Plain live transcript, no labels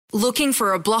Looking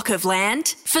for a block of land?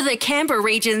 For the Canberra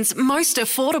region's most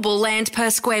affordable land per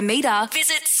square metre,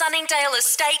 visit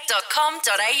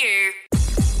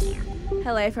sunningdaleestate.com.au.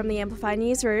 Hello from the Amplify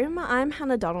Newsroom, I'm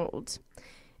Hannah Donald.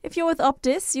 If you're with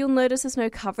Optus, you'll notice there's no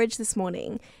coverage this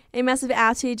morning. A massive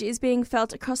outage is being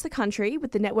felt across the country,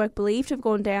 with the network believed to have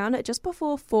gone down at just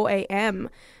before 4 a.m.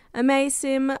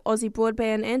 Amaysim, Aussie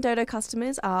Broadband and Dodo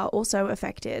customers are also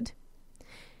affected.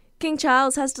 King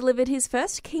Charles has delivered his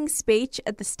first King's Speech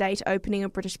at the state opening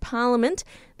of British Parliament,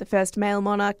 the first male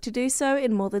monarch to do so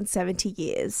in more than 70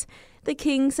 years. The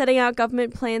King setting out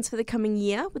government plans for the coming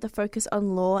year with a focus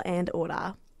on law and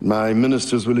order. My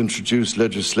ministers will introduce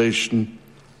legislation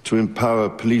to empower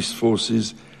police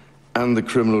forces and the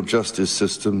criminal justice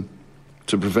system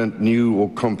to prevent new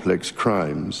or complex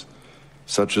crimes,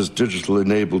 such as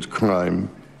digital-enabled crime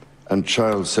and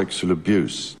child sexual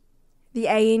abuse. The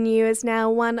ANU is now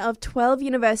one of 12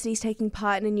 universities taking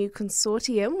part in a new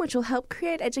consortium which will help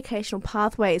create educational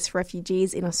pathways for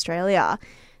refugees in Australia.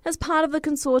 As part of the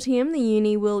consortium, the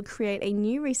uni will create a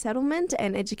new resettlement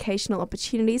and educational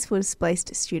opportunities for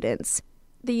displaced students.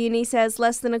 The uni says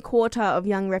less than a quarter of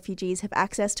young refugees have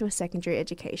access to a secondary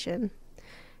education.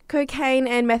 Cocaine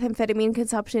and methamphetamine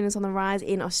consumption is on the rise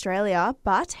in Australia,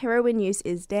 but heroin use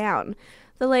is down.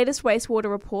 The latest wastewater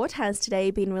report has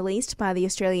today been released by the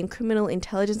Australian Criminal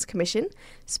Intelligence Commission.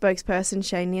 Spokesperson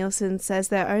Shane Nielsen says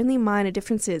there are only minor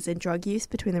differences in drug use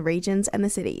between the regions and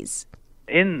the cities.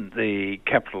 In the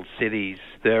capital cities,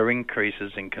 there are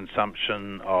increases in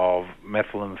consumption of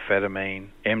methamphetamine,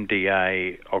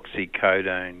 MDA,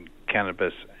 oxycodone,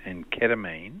 cannabis and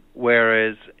ketamine,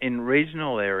 whereas in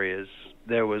regional areas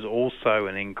there was also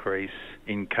an increase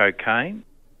in cocaine.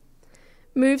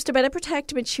 Moves to better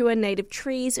protect mature native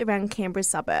trees around Canberra's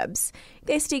suburbs.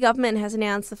 The AST government has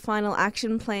announced the final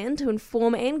action plan to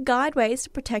inform and guide ways to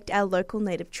protect our local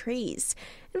native trees.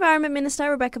 Environment Minister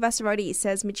Rebecca Vassarotti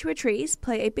says mature trees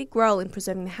play a big role in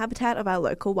preserving the habitat of our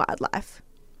local wildlife.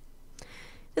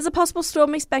 There's a possible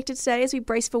storm expected today as we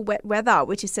brace for wet weather,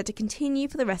 which is set to continue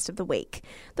for the rest of the week.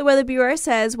 The Weather Bureau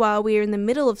says while we're in the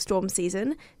middle of storm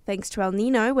season, thanks to El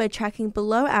Nino, we're tracking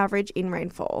below average in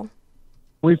rainfall.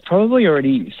 We've probably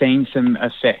already seen some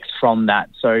effects from that.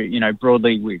 So,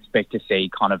 broadly we expect to see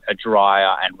kind of a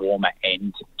drier and warmer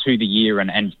end to the year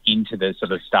and into the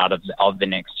sort of start of the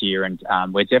next year. And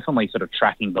we're definitely sort of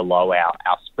tracking below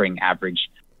our spring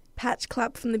average. Patch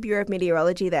clap from the Bureau of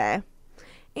Meteorology there.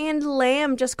 And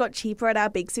lamb just got cheaper at our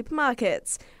big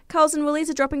supermarkets. Coles and Woolies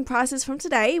are dropping prices from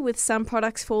today, with some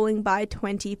products falling by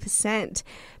 20%.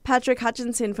 Patrick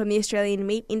Hutchinson from the Australian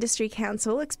Meat Industry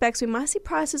Council expects we might see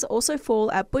prices also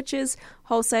fall at butchers,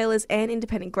 wholesalers and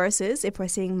independent grocers if we're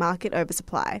seeing market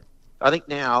oversupply. I think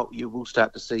now you will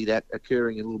start to see that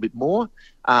occurring a little bit more.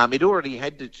 It already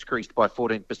had decreased by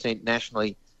 14%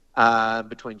 nationally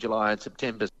between July and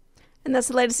September. And that's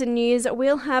the latest in news.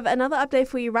 We'll have another update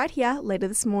for you right here later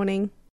this morning.